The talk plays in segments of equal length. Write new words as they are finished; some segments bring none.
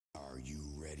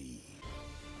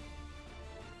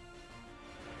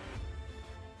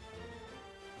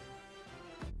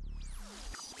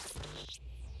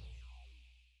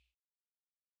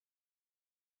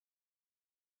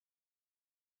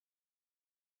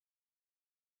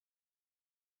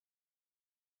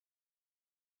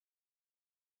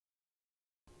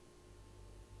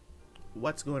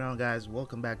What's going on, guys?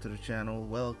 Welcome back to the channel.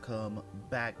 Welcome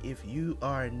back. If you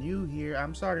are new here,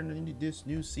 I'm starting this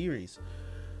new series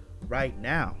right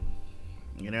now.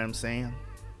 You know what I'm saying?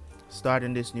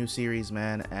 Starting this new series,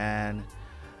 man, and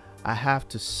I have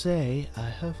to say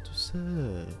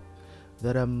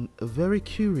that I'm very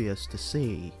curious to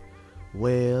see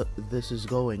where this is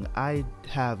going. I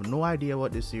have no idea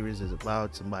what this series is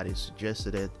about. Somebody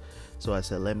suggested it, so I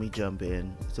said let me jump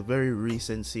in. It's a very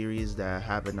recent series that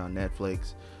happened on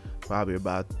Netflix probably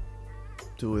about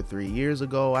 2 or 3 years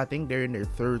ago. I think they're in their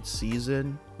third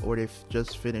season, or they've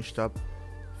just finished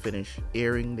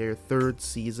airing their third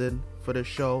season for the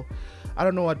show. I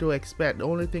don't know what to expect. The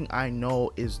only thing I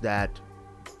know is that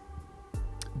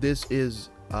this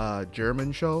is a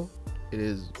German show. It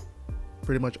is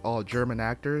pretty much all German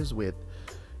actors with,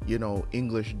 you know,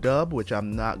 English dub, which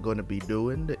I'm not going to be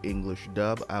doing the English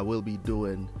dub. I will be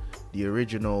doing the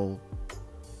original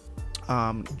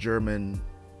German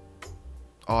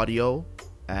audio,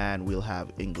 and we'll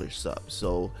have English subs.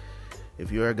 So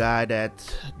if you're a guy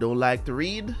that don't like to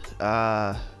read,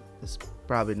 it's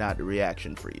probably not the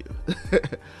reaction for you.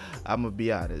 I'm gonna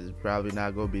be honest, it's probably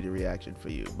not gonna be the reaction for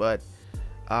you. But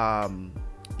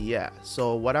yeah,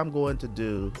 so what I'm going to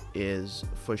do is,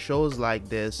 for shows like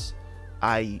this,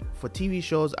 for TV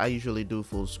shows I usually do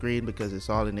full screen because it's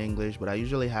all in English, but I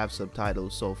usually have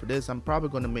subtitles. So for this, I'm probably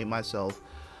going to make myself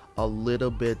a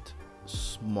little bit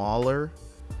smaller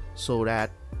so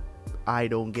that I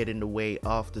don't get in the way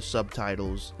of the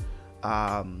subtitles,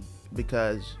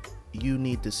 because you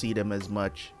need to see them as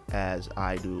much as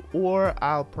I do. Or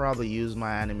I'll probably use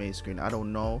my anime screen, I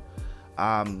don't know.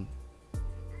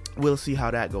 We'll see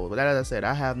how that goes. But as I said,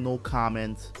 I have no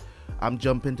comments. I'm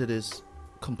jumping to this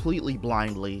completely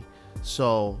blindly,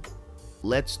 so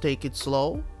let's take it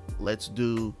slow. Let's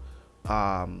do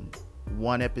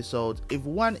one episode.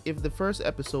 If the first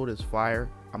episode is fire,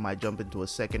 I might jump into a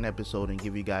second episode and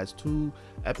give you guys 2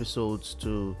 episodes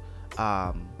to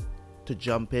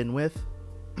jump in with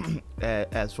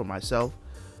as for myself.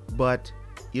 But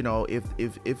you know, if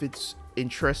it's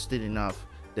interesting enough,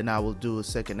 then I will do a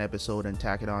second episode and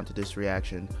tack it on to this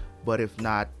reaction. But if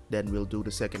not, then we'll do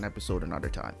the second episode another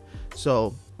time.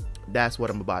 So that's what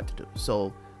I'm about to do.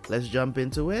 So let's jump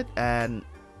into it. And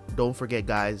don't forget,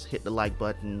 guys, hit the like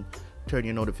button, turn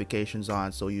your notifications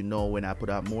on so you know when I put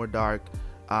out more dark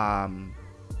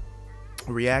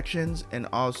reactions. And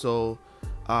also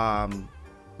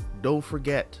don't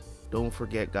forget,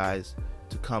 guys,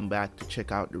 to come back to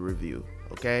check out the review.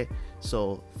 Okay,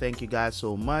 so thank you guys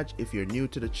so much. If you're new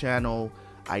to the channel,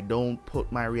 I don't put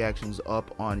my reactions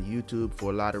up on YouTube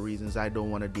for a lot of reasons. I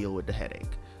don't want to deal with the headache.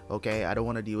 Okay, I don't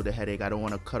want to deal with the headache. I don't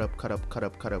want to cut up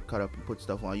and put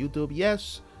stuff on YouTube.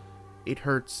 Yes, it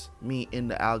hurts me in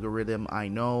the algorithm, I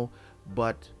know,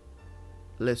 but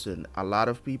listen, a lot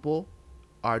of people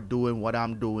are doing what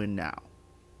I'm doing now.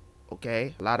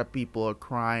 Okay, a lot of people are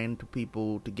crying to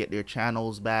people to get their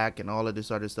channels back and all of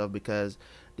this other stuff because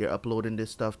they're uploading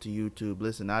this stuff to YouTube.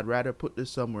 Listen, I'd rather put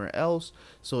this somewhere else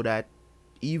so that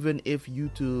even if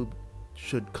YouTube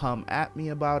should come at me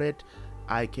about it,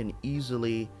 I can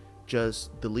easily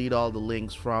just delete all the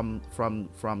links from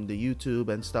the YouTube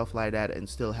and stuff like that and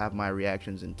still have my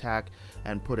reactions intact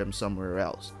and put them somewhere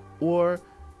else. Or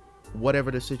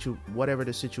whatever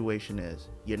the situation is.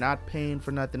 You're not paying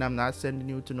for nothing. I'm not sending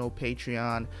you to no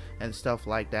Patreon and stuff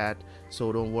like that,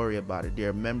 so don't worry about it. There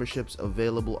are memberships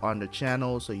available on the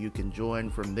channel, so you can join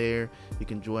from there. You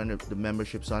can join the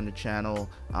memberships on the channel,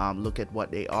 look at what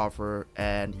they offer,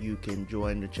 and you can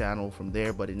join the channel from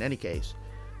there. But in any case,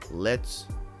 let's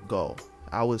go.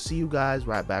 I will see you guys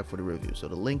right back for the review. So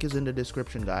the link is in the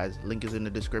description, guys. Link is in the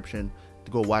description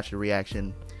to go watch the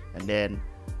reaction, and then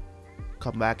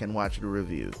come back and watch the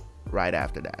review right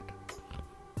after that.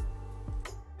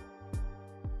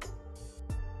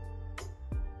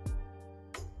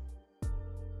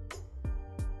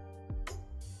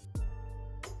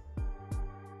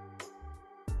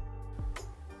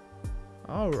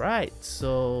 All right,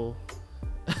 so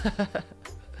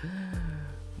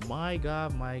my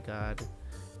god,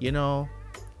 you know,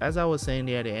 as I was saying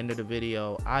there at the end of the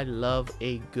video, I love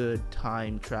a good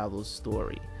time travel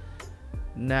story.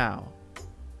 Now,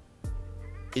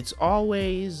 it's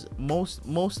always,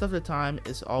 most of the time,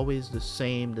 it's always the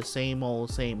same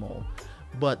old.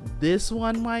 But this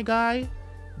one, my guy,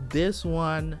 this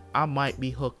one, I might be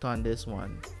hooked on this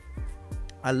one.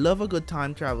 I love a good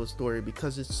time travel story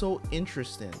because it's so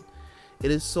interesting.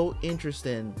 It is so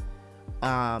interesting.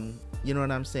 You know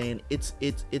what I'm saying?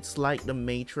 It's like the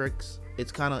Matrix.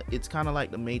 It's kind of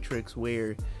like the Matrix,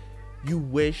 where you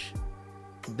wish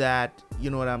that, you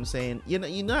know what I'm saying, you know,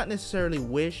 you not necessarily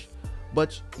wish,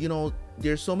 But you know,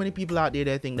 there's so many people out there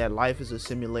that think that life is a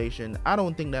simulation. I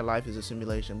don't think that life is a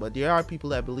simulation, but there are people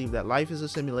that believe that life is a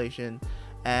simulation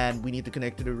and we need to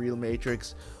connect to the real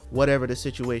matrix, whatever the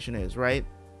situation is, right?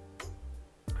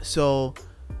 So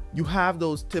you have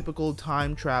those typical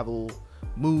time travel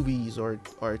movies or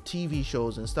TV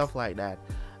shows and stuff like that,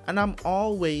 and I'm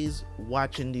always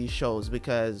watching these shows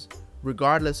because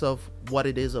regardless of what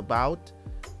it is about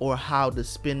or how the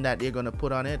spin that they're gonna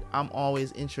put on it, I'm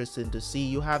always interested to see.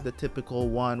 You have the typical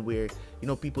one where, you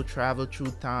know, people travel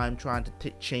through time trying to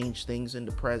change things in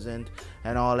the present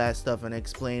and all that stuff, and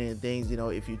explaining things. You know,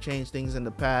 if you change things in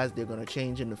the past, they're gonna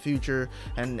change in the future,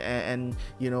 and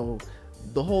you know,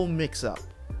 the whole mix up,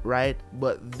 right?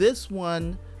 But this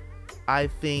one, I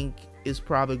think, is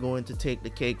probably going to take the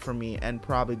cake for me and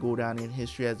probably go down in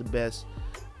history as the best.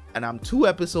 And I'm 2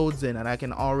 episodes in, and I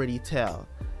can already tell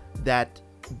that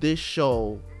this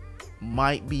show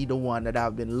might be the one that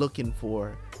I've been looking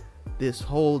for this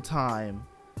whole time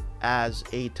as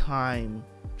a time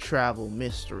travel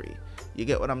mystery. You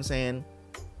get what I'm saying?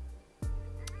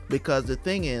 Because the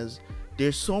thing is,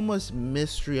 there's so much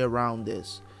mystery around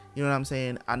this. You know what I'm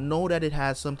saying? I know that it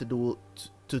has something to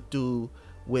do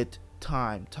with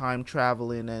time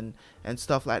traveling and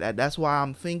stuff like that. That's why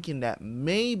I'm thinking that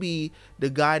maybe the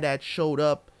guy that showed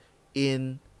up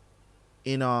in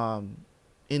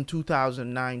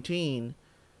 2019,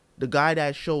 the guy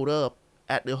that showed up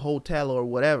at the hotel or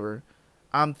whatever,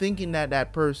 I'm thinking that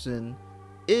that person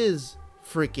is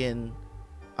freaking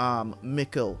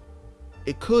Mikkel.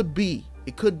 It could be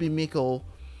Mikkel,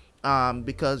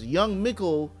 because young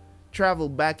Mikkel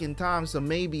traveled back in time, so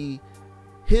maybe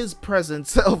his present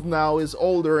self now is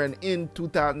older and in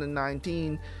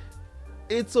 2019.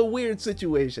 It's a weird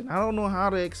situation. I don't know how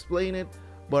to explain it,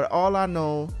 but all I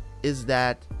know is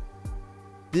that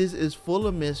this is full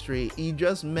of mystery. He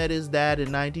just met his dad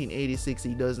in 1986.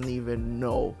 He doesn't even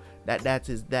know that that's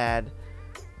his dad.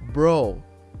 Bro,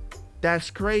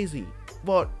 that's crazy.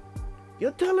 But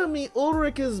you're telling me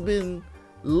Ulrich has been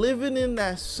living in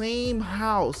that same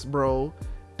house, bro.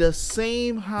 The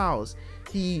same house.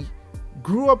 He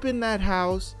grew up in that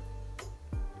house.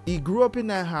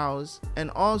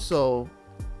 And also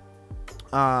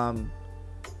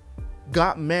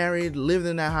got married, lived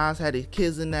in that house, had his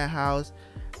kids in that house.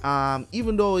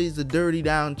 Even though he's a dirty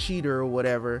down cheater or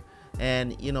whatever,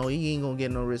 and you know, he ain't gonna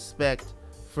get no respect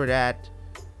for that.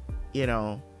 You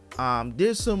know,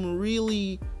 there's some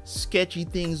really sketchy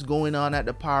things going on at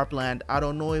the power plant. I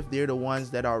don't know if they're the ones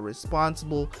that are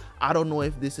responsible. I don't know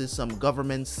if this is some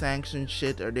government sanctioned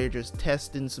shit or they're just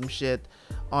testing some shit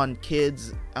on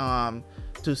kids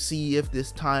to see if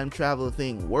this time travel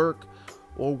thing work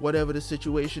or whatever the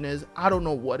situation is. I don't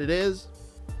know what it is.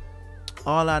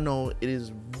 All I know, it is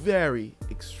very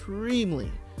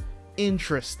extremely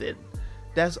interested.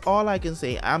 That's all I can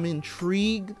say. I'm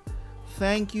intrigued.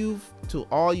 Thank you to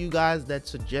all you guys that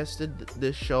suggested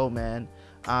this show, man.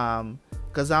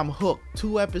 Because I'm hooked.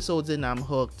 2 episodes in, I'm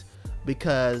hooked,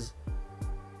 because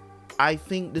I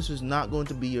think this is not going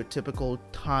to be your typical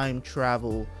time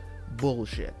travel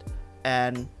bullshit.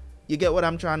 And you get what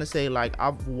I'm trying to say? Like,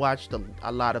 I've watched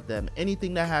a lot of them.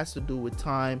 Anything that has to do with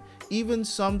time, even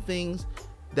some things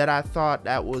that I thought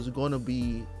that was going to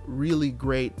be really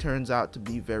great turns out to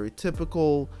be very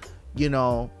typical. You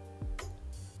know,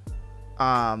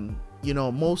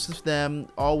 most of them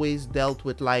always dealt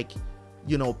with, like,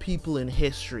 you know, people in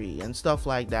history and stuff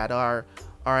like that, our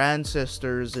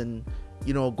ancestors, and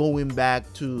you know, going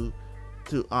back to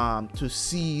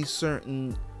see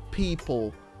certain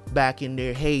people back in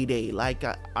their heyday, like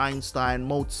Einstein,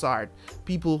 Mozart,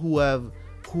 people who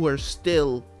are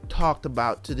still talked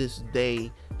about to this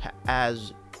day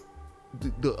as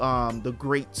the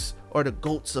greats or the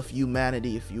goats of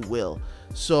humanity, if you will.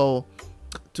 So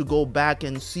to go back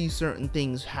and see certain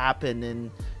things happen,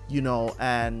 and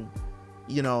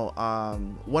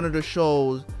one of the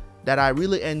shows that I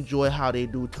really enjoy how they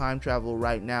do time travel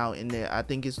right now in there, I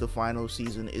think it's the final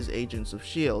season, is Agents of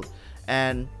S.H.I.E.L.D.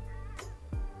 And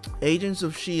Agents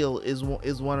of S.H.I.E.L.D.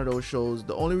 is one of those shows.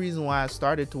 The only reason why I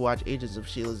started to watch Agents of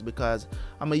S.H.I.E.L.D. is because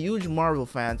I'm a huge Marvel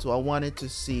fan, so I wanted to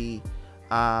see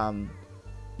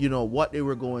what they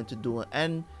were going to do.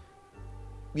 And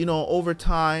over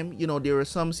time, there were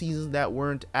some seasons that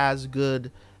weren't as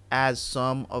good as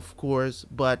some, of course,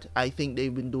 but I think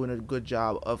they've been doing a good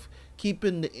job of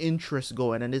keeping the interest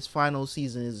going. And this final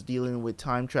season is dealing with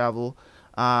time travel,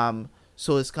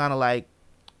 so it's kind of like,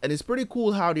 and it's pretty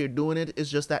cool how they're doing it. It's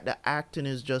just that the acting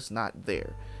is just not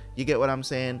there. You get what I'm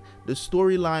saying? The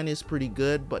storyline is pretty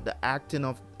good, but the acting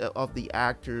of the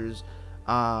actors,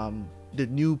 the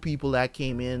new people that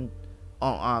came in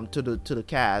to the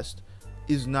cast,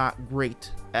 is not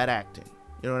great at acting.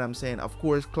 You know what I'm saying? Of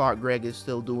course, Clark Gregg is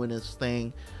still doing his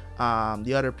thing.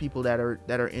 The other people that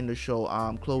are in the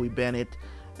show, Chloe Bennett,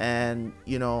 and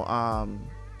you know,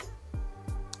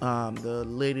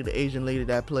 the Asian lady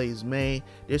that plays May,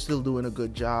 they're still doing a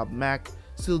good job. Mac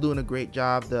still doing a great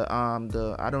job. The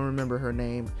I don't remember her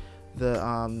name.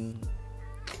 The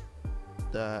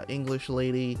English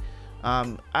lady,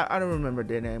 I don't remember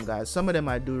their name, guys. Some of them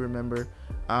I do remember,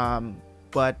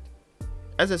 but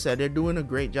as I said, they're doing a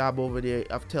great job over there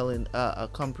of telling a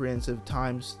comprehensive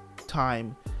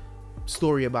time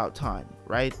story about time,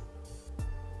 right?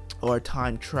 Or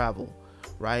time travel,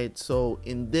 right? So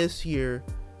in this here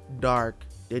Dark,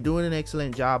 they're doing an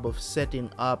excellent job of setting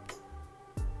up,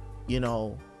 you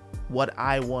know, what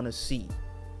I want to see,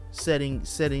 setting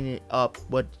it up,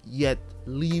 but yet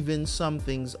leaving some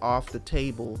things off the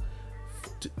table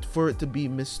for it to be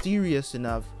mysterious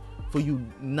enough for you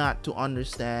not to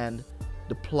understand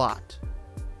the plot,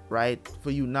 right?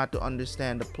 For you not to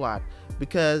understand the plot,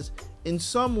 because in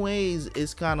some ways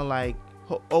it's kind of like,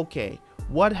 okay,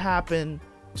 what happened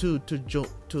to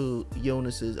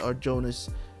Jonas?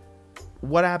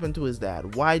 What happened to his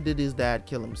dad? Why did his dad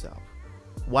kill himself?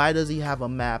 Why does he have a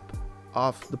map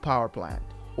of the power plant?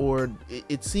 Or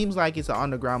it seems like it's an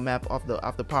underground map of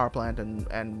the power plant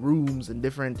and rooms and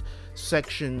different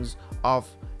sections of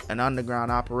an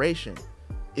underground operation.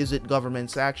 Is it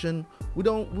government's action? We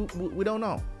don't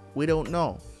know. We don't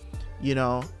know. You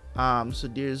know, so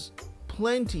there's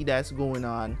plenty that's going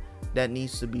on that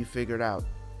needs to be figured out.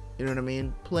 You know what I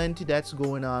mean? Plenty that's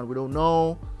going on. We don't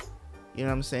know. You know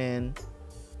what I'm saying?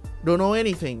 Don't know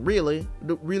anything, really.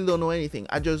 Really don't know anything.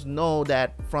 I just know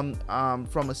that from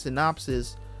a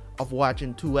synopsis of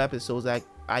watching 2 episodes,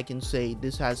 I can say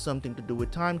this has something to do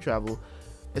with time travel,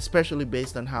 especially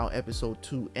based on how episode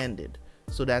 2 ended.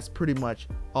 So that's pretty much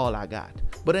all I got.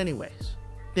 But anyways,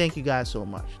 thank you guys so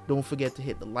much. Don't forget to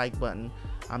hit the like button.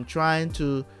 I'm trying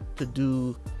to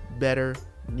do better,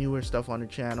 newer stuff on the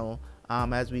channel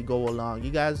as we go along.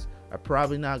 You guys are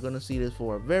probably not going to see this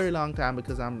for a very long time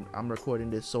because I'm recording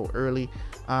this so early,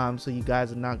 so you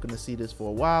guys are not going to see this for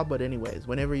a while. But anyways,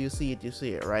 whenever you see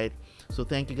it, right? So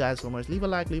thank you guys so much. Leave a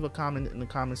like, leave a comment in the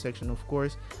comment section, of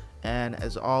course. And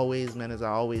as always, man, as I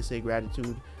always say,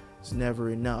 gratitude is never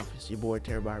enough. It's your boy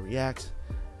Terabyt Reacts,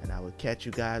 and I will catch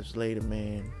you guys later,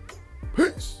 man.